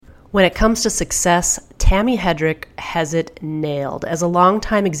When it comes to success, Tammy Hedrick has it nailed. As a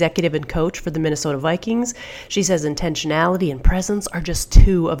longtime executive and coach for the Minnesota Vikings, she says intentionality and presence are just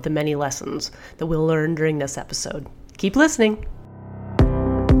two of the many lessons that we'll learn during this episode. Keep listening.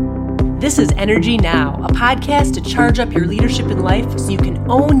 This is Energy Now, a podcast to charge up your leadership in life so you can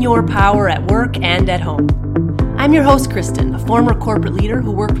own your power at work and at home. I'm your host, Kristen, a former corporate leader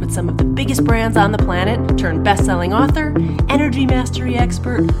who worked with some of the biggest brands on the planet, turned best-selling author, energy mastery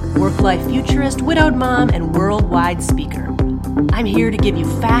expert, work-life futurist, widowed mom, and worldwide speaker. I'm here to give you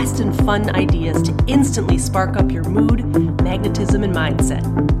fast and fun ideas to instantly spark up your mood, magnetism, and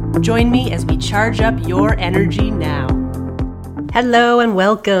mindset. Join me as we charge up your energy now. Hello and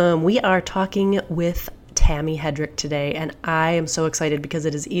welcome. We are talking with Tammy Hedrick today, and I am so excited because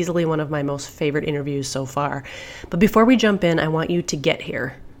it is easily one of my most favorite interviews so far. But before we jump in, I want you to get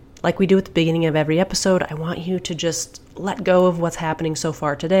here. Like we do at the beginning of every episode, I want you to just let go of what's happening so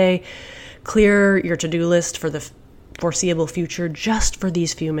far today, clear your to-do list for the foreseeable future just for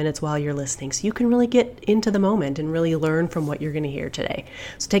these few minutes while you're listening so you can really get into the moment and really learn from what you're going to hear today.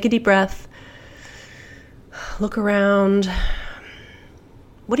 So take a deep breath, look around.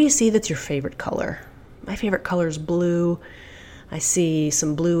 What do you see that's your favorite color? My favorite color is blue. I see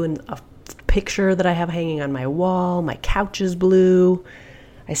some blue in a picture that I have hanging on my wall. My couch is blue.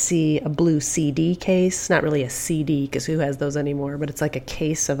 I see a blue CD case. Not really a CD, because who has those anymore? But it's like a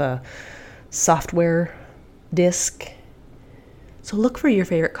case of a software disk. So look for your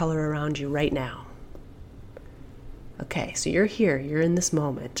favorite color around you right now. Okay, so you're here. You're in this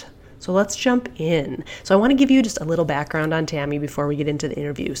moment. So let's jump in. So I want to give you just a little background on Tammy before we get into the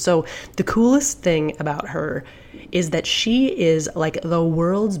interview. So the coolest thing about her is that she is like the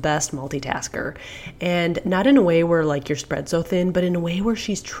world's best multitasker. And not in a way where like you're spread so thin, but in a way where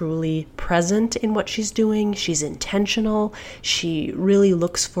she's truly present in what she's doing. She's intentional. She really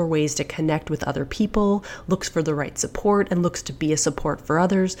looks for ways to connect with other people, looks for the right support, and looks to be a support for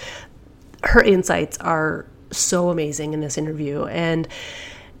others. Her insights are so amazing in this interview. And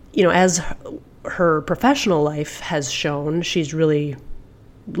you know, as her professional life has shown, she's really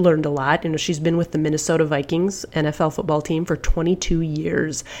learned a lot. You know, she's been with the Minnesota Vikings NFL football team for 22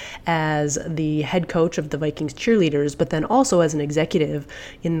 years as the head coach of the Vikings cheerleaders, but then also as an executive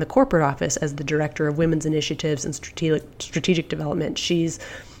in the corporate office as the director of women's initiatives and strategic development. She's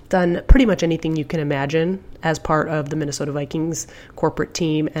done pretty much anything you can imagine as part of the Minnesota Vikings corporate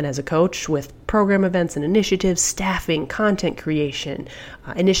team and as a coach, with program events and initiatives, staffing, content creation,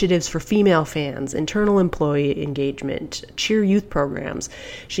 initiatives for female fans, internal employee engagement, cheer youth programs.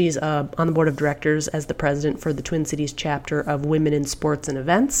 She's on the board of directors as the president for the Twin Cities chapter of Women in Sports and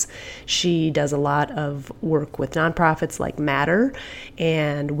Events. She does a lot of work with nonprofits like Matter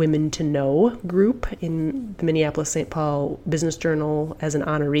and Women to Know group in the Minneapolis-St. Paul Business Journal as an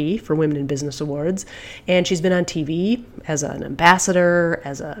honoree for Women in Business Awards. And she's been on TV as an ambassador,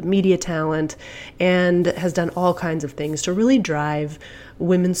 as a media talent, and has done all kinds of things to really drive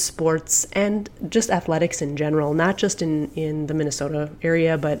women's sports and just athletics in general, not just in the Minnesota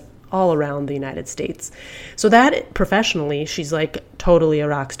area, but all around the United States. So that professionally, she's like totally a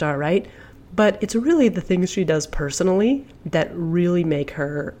rock star, right? But it's really the things she does personally that really make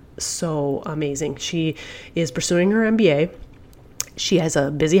her so amazing. She is pursuing her MBA. She has a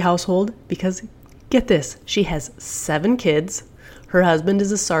busy household because, get this, she has 7 kids. Her husband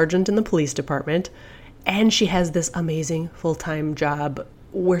is a sergeant in the police department, and she has this amazing full-time job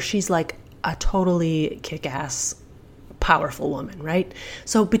where she's like a totally kick-ass, powerful woman, right?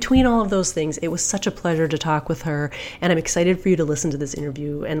 So between all of those things, it was such a pleasure to talk with her, and I'm excited for you to listen to this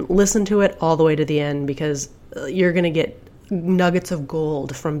interview and listen to it all the way to the end, because you're going to get nuggets of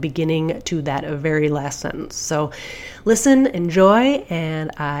gold from beginning to that very last sentence. So listen, enjoy,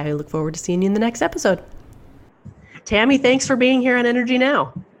 and I look forward to seeing you in the next episode. Tammy, thanks for being here on Energy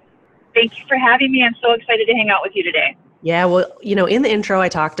Now. Thank you for having me. I'm so excited to hang out with you today. Yeah, well, you know, in the intro, I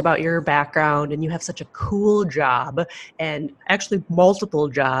talked about your background, and you have such a cool job, and actually multiple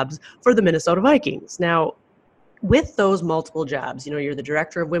jobs for the Minnesota Vikings. Now, with those multiple jobs, you know, you're the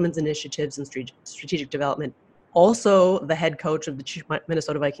director of women's initiatives and strategic development, also the head coach of the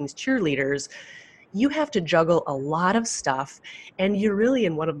Minnesota Vikings cheerleaders. You have to juggle a lot of stuff, and you're really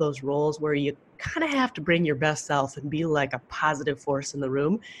in one of those roles where you kind of have to bring your best self and be like a positive force in the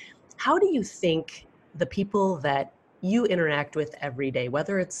room. How do you think the people that you interact with every day,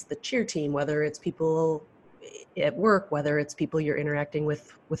 whether it's the cheer team, whether it's people at work, whether it's people you're interacting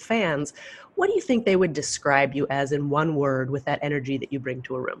with fans, what do you think they would describe you as in one word with that energy that you bring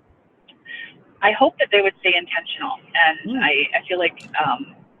to a room? I hope that they would stay intentional. And I feel like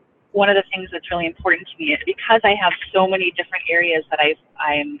one of the things that's really important to me is because I have so many different areas that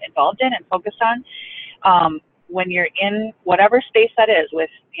I'm involved in and focused on. When you're in whatever space that is with,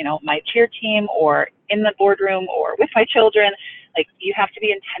 my cheer team or in the boardroom or with my children, like you have to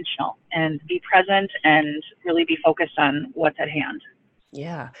be intentional and be present and really be focused on what's at hand.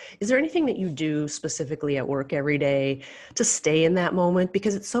 Yeah. Is there anything that you do specifically at work every day to stay in that moment?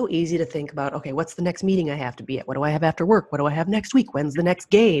 Because it's so easy to think about, okay, what's the next meeting I have to be at? What do I have after work? What do I have next week? When's the next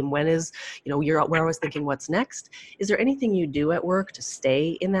game? When is, we're always thinking what's next. Is there anything you do at work to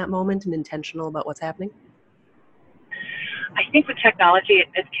stay in that moment and intentional about what's happening? I think with technology,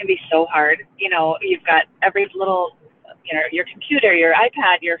 it can be so hard. You've got every little, your computer, your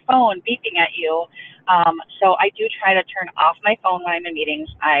iPad, your phone beeping at you. So I do try to turn off my phone when I'm in meetings.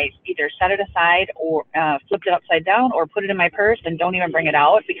 I either set it aside or flip it upside down or put it in my purse and don't even bring it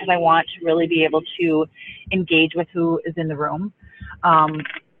out because I want to really be able to engage with who is in the room.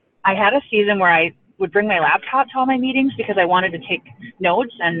 I had a season where I would bring my laptop to all my meetings because I wanted to take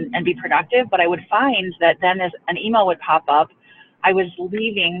notes and be productive, but I would find that then as an email would pop up, I was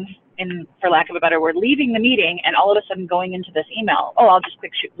leaving, for lack of a better word, leaving the meeting and all of a sudden going into this email. Oh, I'll just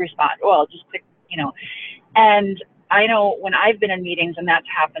quick respond. Oh, I'll just click, And I know when I've been in meetings and that's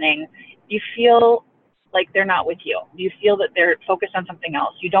happening, you feel like they're not with you. You feel that they're focused on something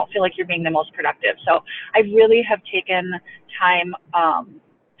else. You don't feel like you're being the most productive. So I really have taken time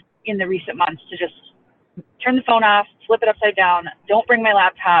in the recent months to just turn the phone off, flip it upside down, don't bring my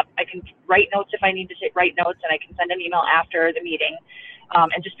laptop. I can write notes if I need to write notes, and I can send an email after the meeting,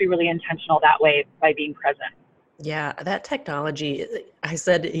 and just be really intentional that way by being present. Yeah, that technology, I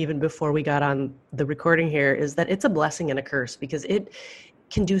said even before we got on the recording here, is that it's a blessing and a curse because it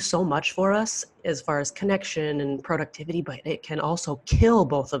can do so much for us as far as connection and productivity, but it can also kill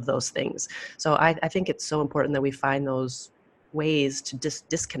both of those things. So I think it's so important that we find those ways to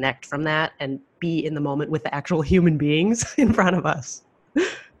disconnect from that and be in the moment with the actual human beings in front of us.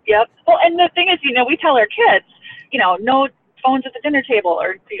 Yep. Well, and the thing is, we tell our kids, no phones at the dinner table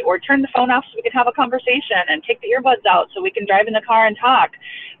or turn the phone off so we can have a conversation and take the earbuds out so we can drive in the car and talk.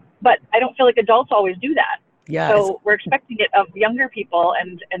 But I don't feel like adults always do that. Yeah. So we're expecting it of younger people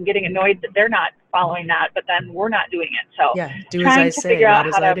and getting annoyed that they're not following that, but then we're not doing it. So yeah, do trying as I to say, figure not out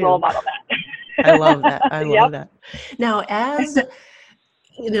as how I to do. role model that. I love that. I love Yep. that. Now, as the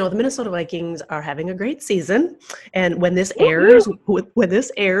Minnesota Vikings are having a great season, and when this airs,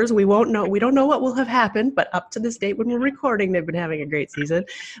 we don't know what will have happened, but up to this date when we're recording, they've been having a great season.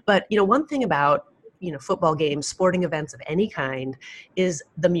 But one thing about football games, sporting events of any kind, is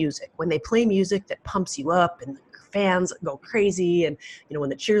the music. When they play music that pumps you up and the fans go crazy, and when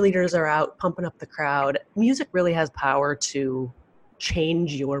the cheerleaders are out pumping up the crowd, music really has power to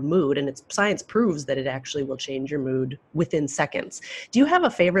change your mood, and science proves that it actually will change your mood within seconds. Do you have a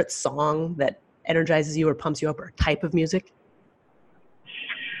favorite song that energizes you or pumps you up, or a type of music?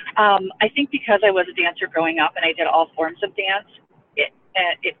 I think because I was a dancer growing up and I did all forms of dance,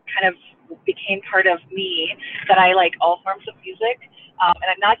 it kind of became part of me that I like all forms of music. And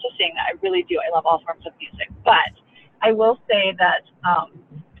I'm not just saying that, I really do. I love all forms of music. But I will say that,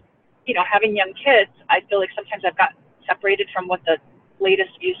 having young kids, I feel like sometimes I've got separated from what the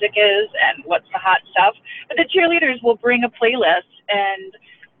latest music is and what's the hot stuff. But the cheerleaders will bring a playlist, and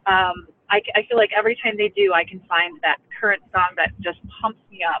I feel like every time they do, I can find that current song that just pumps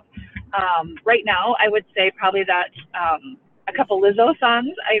me up. Right now, I would say probably that a couple Lizzo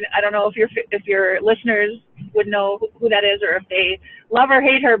songs. I don't know if your listeners would know who that is or if they love or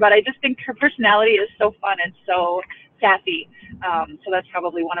hate her, but I just think her personality is so fun and so sassy. So that's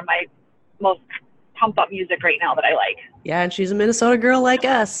probably one of my most pump up music right now that I like. Yeah, and she's a Minnesota girl like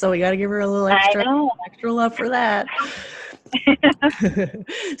us, so we got to give her a little extra love for that.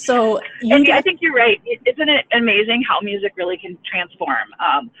 So I think you're right. Isn't it amazing how music really can transform?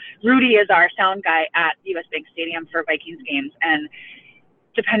 Rudy is our sound guy at US Bank Stadium for Vikings games, and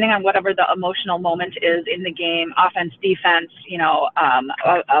depending on whatever the emotional moment is in the game, offense, defense,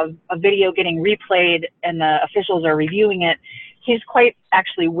 a video getting replayed and the officials are reviewing it, he's quite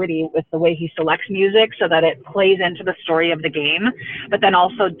actually witty with the way he selects music so that it plays into the story of the game, but then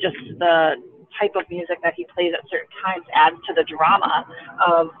also just the type of music that he plays at certain times adds to the drama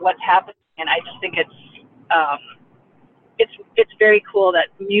of what's happening. And I just think it's very cool that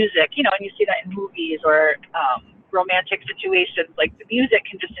music, and you see that in movies or romantic situations, like the music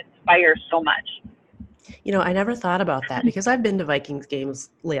can just inspire so much. I never thought about that because I've been to Vikings games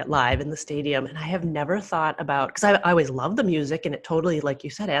live in the stadium, and I have never thought about, because I always love the music and it totally, like you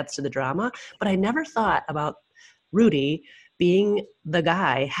said, adds to the drama, but I never thought about Rudy being the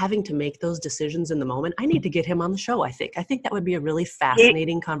guy having to make those decisions in the moment. I need to get him on the show. I think that would be a really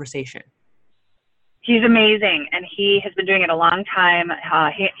fascinating conversation. He's amazing, and he has been doing it a long time.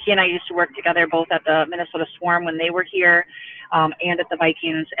 He and I used to work together both at the Minnesota Swarm when they were here, and at the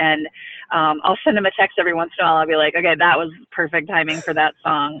Vikings. And I'll send him a text every once in a while. I'll be like, okay, that was perfect timing for that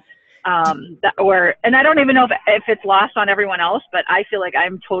song. And I don't even know if it's lost on everyone else, but I feel like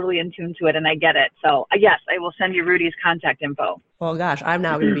I'm totally in tune to it and I get it. So yes, I will send you Rudy's contact info. Well, gosh, I'm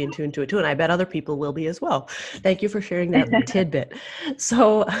now going to be in tune to it too. And I bet other people will be as well. Thank you for sharing that tidbit.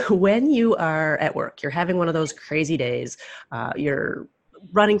 So when you are at work, you're having one of those crazy days, you're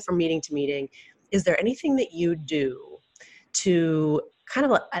running from meeting to meeting. Is there anything that you do to kind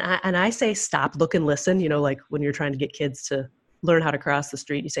of, and I say stop, look, and listen, like when you're trying to get kids to learn how to cross the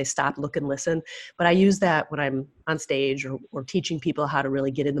street, you say stop, look, and listen. But I use that when I'm on stage or teaching people how to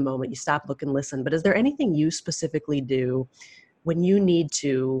really get in the moment. You stop, look, and listen. But is there anything you specifically do when you need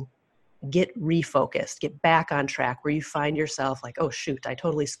to get refocused, get back on track, where you find yourself like, oh, shoot, I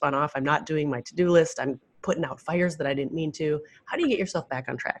totally spun off. I'm not doing my to-do list. I'm putting out fires that I didn't mean to. How do you get yourself back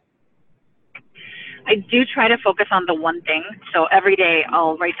on track? I do try to focus on the one thing. So every day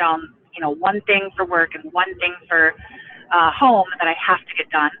I'll write down, one thing for work and one thing for home that I have to get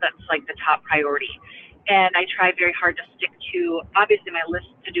done. That's like the top priority. And I try very hard to stick to, obviously my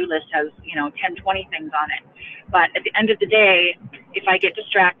to-do list has, 10, 20 things on it. But at the end of the day, if I get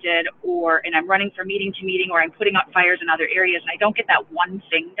distracted and I'm running from meeting to meeting, or I'm putting out fires in other areas and I don't get that one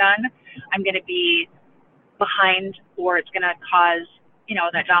thing done, I'm going to be behind, or it's going to cause,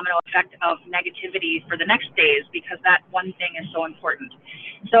 that domino effect of negativity for the next days, because that one thing is so important.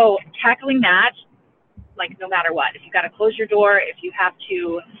 So tackling that, like no matter what, if you've got to close your door, if you have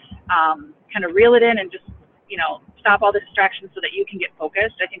to kind of reel it in and just, stop all the distractions so that you can get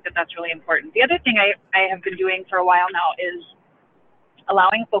focused, I think that that's really important. The other thing I have been doing for a while now is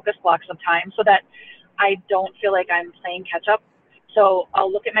allowing focus blocks of time so that I don't feel like I'm playing catch up. So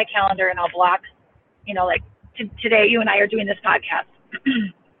I'll look at my calendar and I'll block, like today you and I are doing this podcast.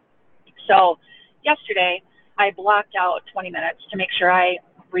 So yesterday I blocked out 20 minutes to make sure I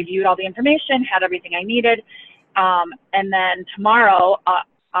reviewed all the information, had everything I needed. And then tomorrow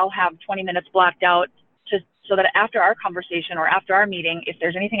I'll have 20 minutes blocked out so that after our conversation or after our meeting, if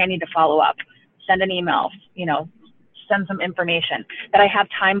there's anything I need to follow up, send an email, send some information, that I have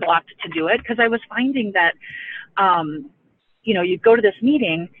time blocked to do it. Because I was finding that, you go to this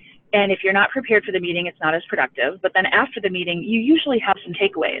meeting, and if you're not prepared for the meeting, it's not as productive. But then after the meeting, you usually have some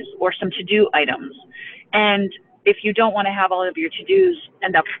takeaways or some to-do items. And if you don't want to have all of your to-dos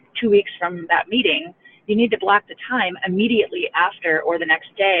end up 2 weeks from that meeting, you need to block the time immediately after or the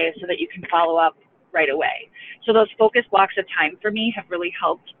next day so that you can follow up right away. So those focus blocks of time for me have really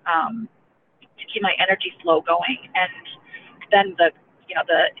helped to keep my energy flow going. And then the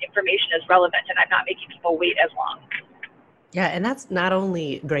information is relevant and I'm not making people wait as long. Yeah, and that's not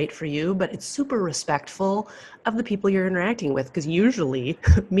only great for you, but it's super respectful of the people you're interacting with, because usually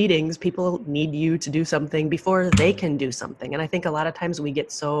meetings, people need you to do something before they can do something. And I think a lot of times we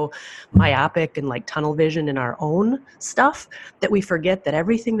get so myopic and like tunnel vision in our own stuff that we forget that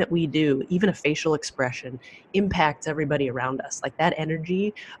everything that we do, even a facial expression, impacts everybody around us. Like that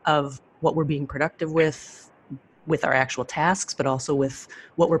energy of what we're being productive with our actual tasks, but also with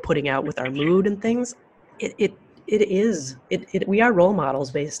what we're putting out with our mood and things. We are role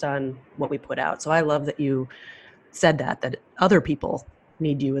models based on what we put out. So I love that you said that other people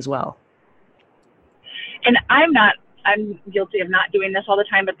need you as well. And I'm guilty of not doing this all the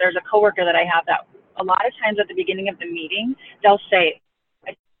time, but there's a coworker that I have that a lot of times at the beginning of the meeting, they'll say,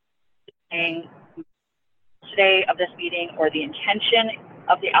 today of this meeting, or the intention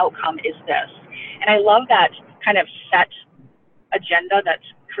of the outcome is this. And I love that kind of set agenda that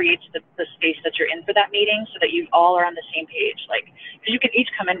creates the space that you're in for that meeting, so that you all are on the same page. Like, because you can each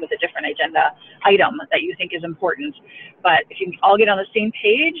come in with a different agenda item that you think is important, but if you can all get on the same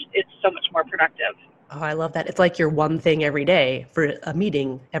page, it's so much more productive. Oh, I love that. It's like your one thing every day. For a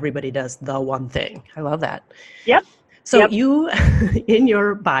meeting, everybody does the one thing. I love that. Yep. So you, in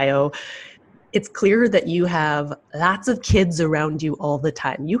your bio, it's clear that you have lots of kids around you all the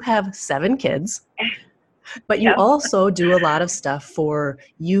time. You have 7 kids. But you also do a lot of stuff for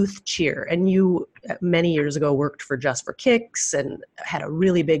youth cheer. And you, many years ago, worked for Just for Kicks and had a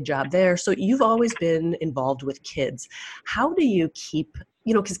really big job there. So you've always been involved with kids. How do you keep,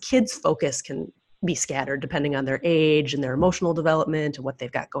 because kids' focus can be scattered depending on their age and their emotional development and what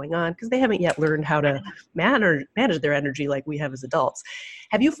they've got going on, because they haven't yet learned how to manage their energy like we have as adults.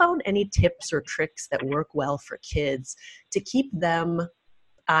 Have you found any tips or tricks that work well for kids to keep them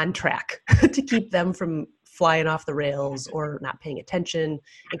on track, to keep them from flying off the rails or not paying attention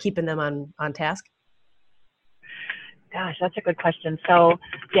and keeping them on task? Gosh, that's a good question. So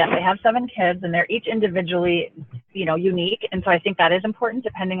yes, I have 7 kids and they're each individually, unique. And so I think that is important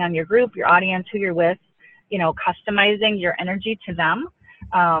depending on your group, your audience, who you're with, customizing your energy to them.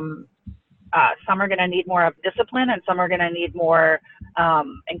 Some are going to need more of discipline and some are going to need more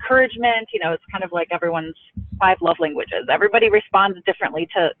encouragement. It's kind of like everyone's 5 love languages. Everybody responds differently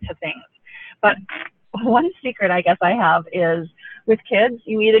to things. But one secret I guess I have is with kids,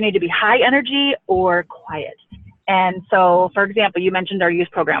 you either need to be high energy or quiet. And so, for example, you mentioned our youth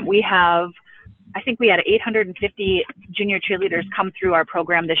program. I think we had 850 junior cheerleaders come through our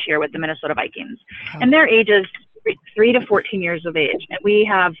program this year with the Minnesota Vikings. And their ages 3 to 14 years of age. And we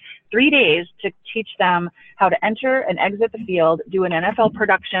have 3 days to teach them how to enter and exit the field, do an NFL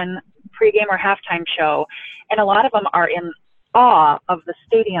production, pregame or halftime show. And a lot of them are in awe of the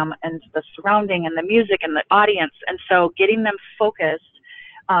stadium and the surrounding and the music and the audience. And so getting them focused,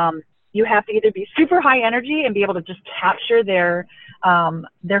 you have to either be super high energy and be able to just capture their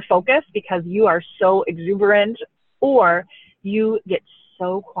focus because you are so exuberant, or you get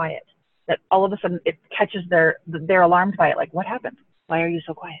so quiet that all of a sudden it catches they're alarmed by it. Like, what happened? Why are you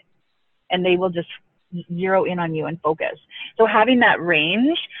so quiet? And they will just zero in on you and focus. So having that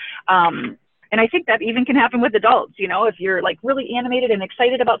range, and I think that even can happen with adults, if you're like really animated and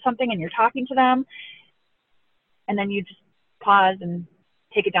excited about something and you're talking to them and then you just pause and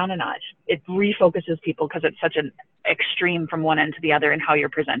take it down a notch. It refocuses people because it's such an extreme from one end to the other in how you're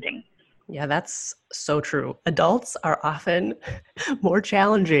presenting. Yeah, that's so true. Adults are often more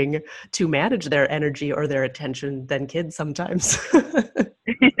challenging to manage their energy or their attention than kids sometimes.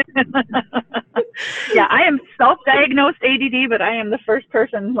 Yeah, I am self-diagnosed ADD, but I am the first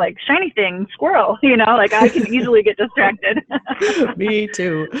person like shiny thing, squirrel, like I can easily get distracted. Me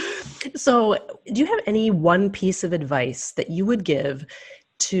too. So do you have any one piece of advice that you would give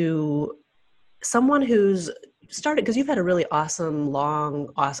to someone who's started, because you've had a really awesome, long,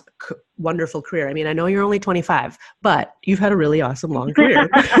 wonderful career. I mean, I know you're only 25, but you've had a really awesome, long career.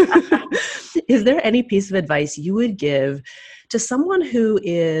 Is there any piece of advice you would give to someone who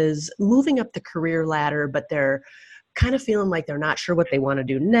is moving up the career ladder, but they're kind of feeling like they're not sure what they want to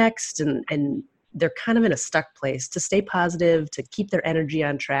do next, and they're kind of in a stuck place, to stay positive, to keep their energy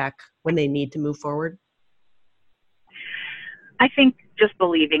on track when they need to move forward? I think just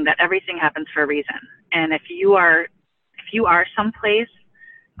believing that everything happens for a reason. And if you are someplace,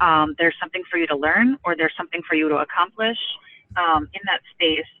 there's something for you to learn, or there's something for you to accomplish in that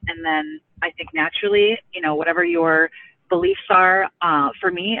space. And then I think naturally, whatever your beliefs are,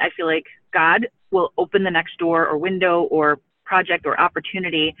 for me, I feel like God will open the next door or window or project or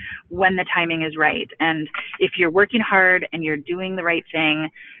opportunity when the timing is right. And if you're working hard and you're doing the right thing,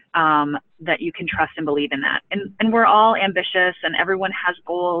 that you can trust and believe in that. And we're all ambitious and everyone has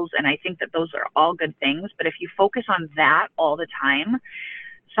goals. And I think that those are all good things. But if you focus on that all the time,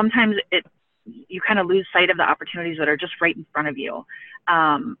 sometimes you kind of lose sight of the opportunities that are just right in front of you.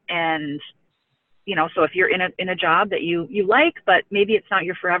 So if you're in a job that you like, but maybe it's not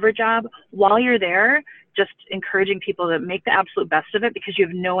your forever job, while you're there, just encouraging people to make the absolute best of it, because you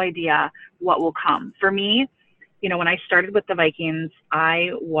have no idea what will come. For me, when I started with the Vikings,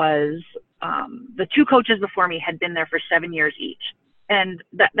 I was, the 2 coaches before me had been there for 7 years each. And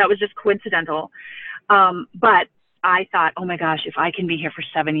that was just coincidental. But I thought, oh my gosh, if I can be here for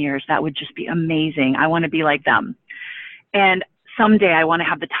 7 years, that would just be amazing. I want to be like them. And someday I want to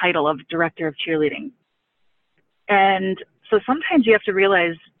have the title of director of cheerleading. And so sometimes you have to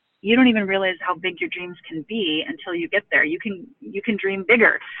realize, you don't even realize how big your dreams can be until you get there. You can dream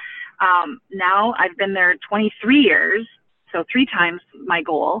bigger. Now I've been there 23 years, so 3 times my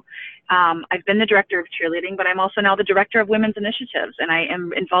goal. I've been the director of cheerleading, but I'm also now the director of women's initiatives, and I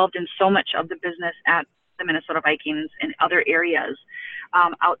am involved in so much of the business at the Minnesota Vikings in other areas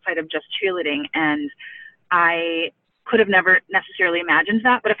outside of just cheerleading. And I could have never necessarily imagined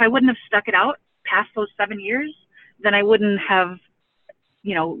that, but if I wouldn't have stuck it out past those 7 years, then I wouldn't have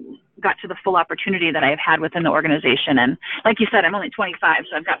got to the full opportunity that I've had within the organization. And like you said, I'm only 25,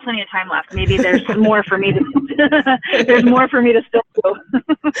 so I've got plenty of time left. Maybe there's more for me to, there's more for me to still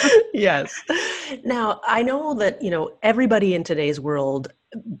do. Yes. Now, I know that, everybody in today's world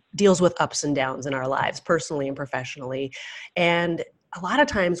deals with ups and downs in our lives, personally and professionally. And a lot of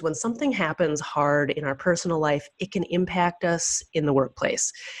times when something happens hard in our personal life, it can impact us in the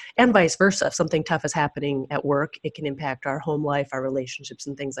workplace, and vice versa. If something tough is happening at work, it can impact our home life, our relationships,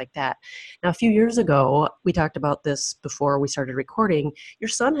 and things like that. Now, a few years ago, we talked about this before we started recording. Your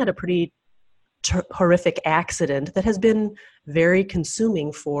son had a pretty horrific accident that has been very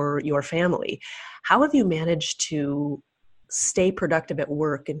consuming for your family. How have you managed to stay productive at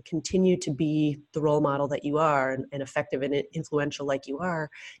work and continue to be the role model that you are and effective and influential like you are,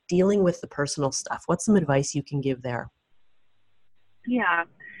 dealing with the personal stuff? What's some advice you can give there? Yeah.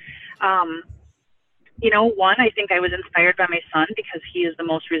 Um, one, I think I was inspired by my son because he is the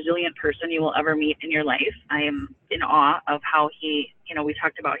most resilient person you will ever meet in your life. I am in awe of how we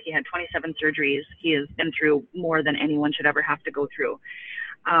talked about he had 27 surgeries. He has been through more than anyone should ever have to go through.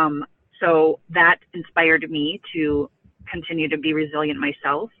 So that inspired me to continue to be resilient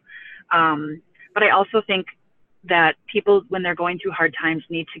myself. But I also think that people, when they're going through hard times,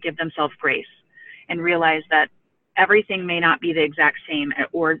 need to give themselves grace and realize that everything may not be the exact same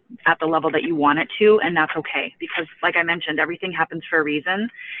or at the level that you want it to, and that's okay. Because like I mentioned, everything happens for a reason.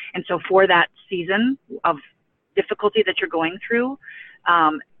 And so for that season of difficulty that you're going through,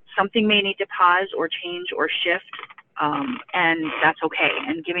 something may need to pause or change or shift, and that's okay.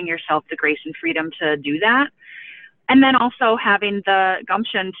 And giving yourself the grace and freedom to do that. And then also having the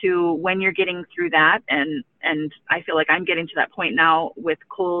gumption to, when you're getting through that, and I feel like I'm getting to that point now with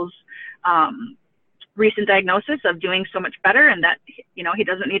Cole's recent diagnosis of doing so much better, and that he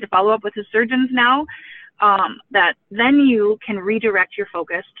doesn't need to follow up with his surgeons now, that then you can redirect your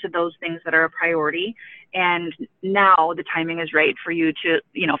focus to those things that are a priority. And now the timing is right for you to,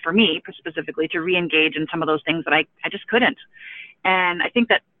 for me specifically, to re-engage in some of those things that I just couldn't. And I think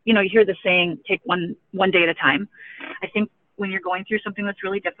that, you hear the saying, take one day at a time. I think when you're going through something that's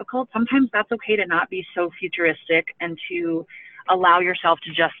really difficult, sometimes that's okay to not be so futuristic and to allow yourself to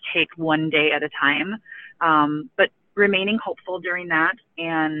just take one day at a time, but remaining hopeful during that,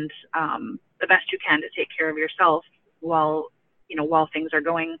 and the best you can to take care of yourself while things are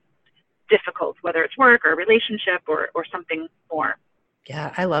going difficult, whether it's work or a relationship or something more.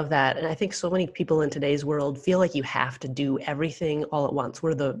 Yeah, I love that. And I think so many people in today's world feel like you have to do everything all at once.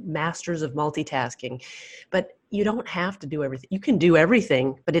 We're the masters of multitasking, but you don't have to do everything. You can do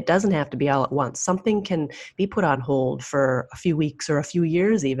everything, but it doesn't have to be all at once. Something can be put on hold for a few weeks or a few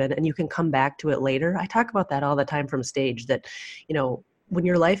years even, and you can come back to it later. I talk about that all the time from stage, that, when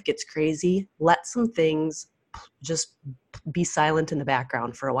your life gets crazy, let some things just be silent in the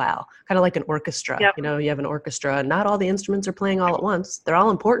background for a while, kind of like an orchestra. Yep. You have an orchestra and not all the instruments are playing all at once. They're all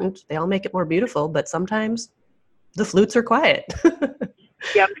important. They all make it more beautiful, but sometimes the flutes are quiet.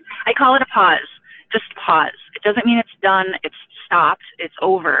 Yep. I call it a pause. Just pause. It doesn't mean it's done. It's stopped. It's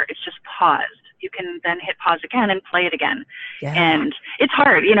over. It's just paused. You can then hit pause again and play it again. Yeah. And it's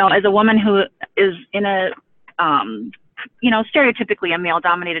hard, as a woman who is in a, stereotypically a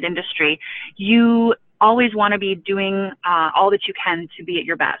male-dominated industry, you always want to be doing all that you can to be at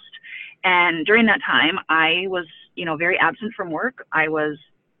your best. And during that time, I was, very absent from work. I was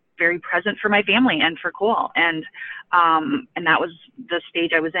very present for my family and for Cole. And that was the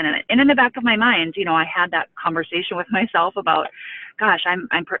stage I was in. And in the back of my mind, I had that conversation with myself about, gosh, I'm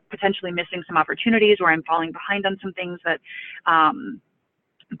potentially missing some opportunities, or I'm falling behind on some things that,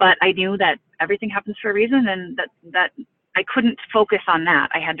 but I knew that everything happens for a reason, and that I couldn't focus on that.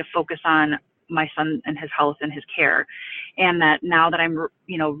 I had to focus on my son and his health and his care. And that now that I'm,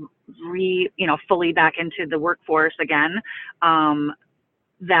 fully back into the workforce again,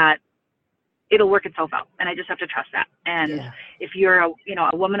 that it'll work itself out. And I just have to trust that. And if you're a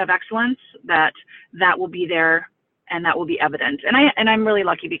woman of excellence, that will be there and that will be evident. And I'm really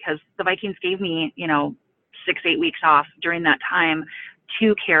lucky because the Vikings gave me, 6-8 weeks off during that time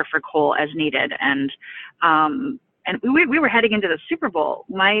to care for Cole as needed. And we were heading into the Super Bowl.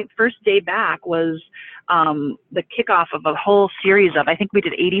 My first day back was the kickoff of a whole series of, I think we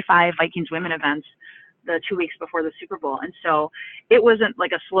did 85 Vikings women events the 2 weeks before the Super Bowl. And so it wasn't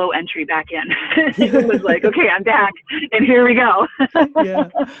like a slow entry back in. It was like, okay, I'm back and here we go. Yeah.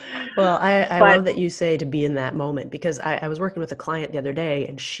 Well, I love that you say to be in that moment, because I was working with a client the other day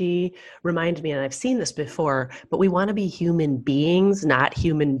and she reminded me, and I've seen this before, but we want to be human beings, not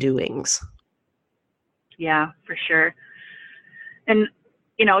human doings. Yeah, for sure. And,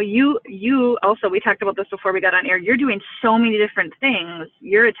 you also, we talked about this before we got on air, you're doing so many different things.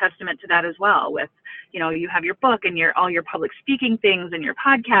 You're a testament to that as well with, you have your book and all your public speaking things and your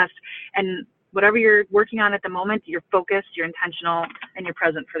podcast, and whatever you're working on at the moment, you're focused, you're intentional, and you're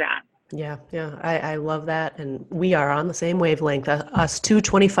present for that. Yeah. I love that. And we are on the same wavelength, us two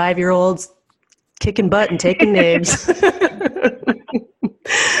 25-year-olds kicking butt and taking names.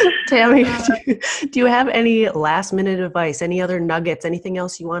 Tammy, do you have any last minute advice, any other nuggets, anything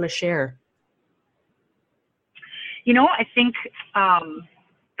else you want to share? I think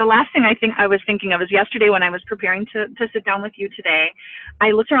the the last thing I was thinking of is yesterday when I was preparing to sit down with you today,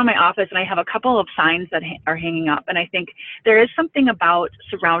 I looked around my office and I have a couple of signs that are hanging up. And I think there is something about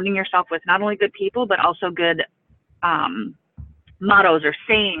surrounding yourself with not only good people, but also good mottos or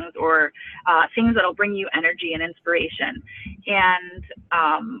sayings or things that'll bring you energy and inspiration. And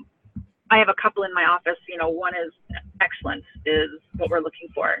I have a couple in my office. One is excellence is what we're looking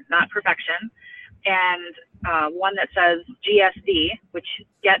for, not perfection. And one that says GSD, which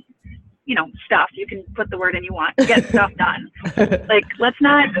get, stuff. You can put the word in you want. Get stuff done. Like, let's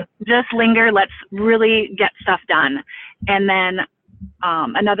not just linger. Let's really get stuff done. And then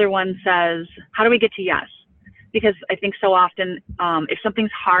another one says, how do we get to yes? Because I think so often if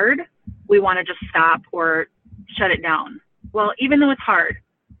something's hard, we want to just stop or shut it down. Well, even though it's hard,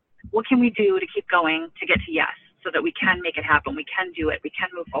 what can we do to keep going to get to yes so that we can make it happen? We can do it. We can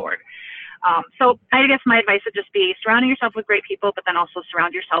move forward. So I guess my advice would just be surrounding yourself with great people, but then also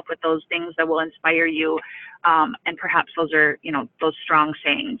surround yourself with those things that will inspire you. And perhaps those are, those strong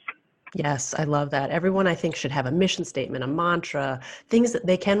sayings. Yes, I love that. Everyone, I think, should have a mission statement, a mantra, things that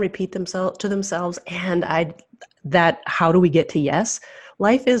they can repeat to themselves. And how do we get to yes?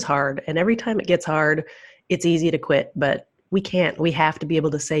 Life is hard. And every time it gets hard, it's easy to quit, but we can't. We have to be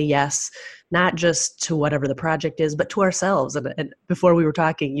able to say yes, not just to whatever the project is, but to ourselves. And before we were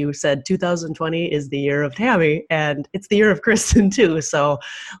talking, you said 2020 is the year of Tammy, and it's the year of Kristen too. So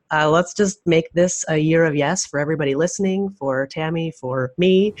let's just make this a year of yes for everybody listening, for Tammy, for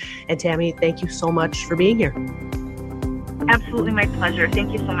me. And Tammy, thank you so much for being here. Absolutely my pleasure.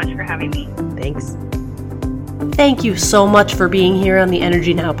 Thank you so much for having me. Thanks. Thank you so much for being here on the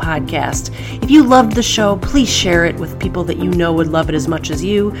Energy Now podcast. If you loved the show, please share it with people that you know would love it as much as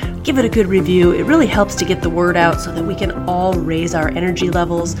you. Give it a good review. It really helps to get the word out so that we can all raise our energy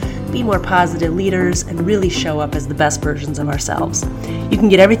levels, be more positive leaders, and really show up as the best versions of ourselves. You can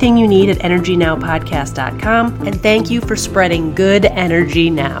get everything you need at energynowpodcast.com, and thank you for spreading good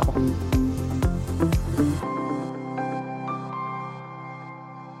energy now.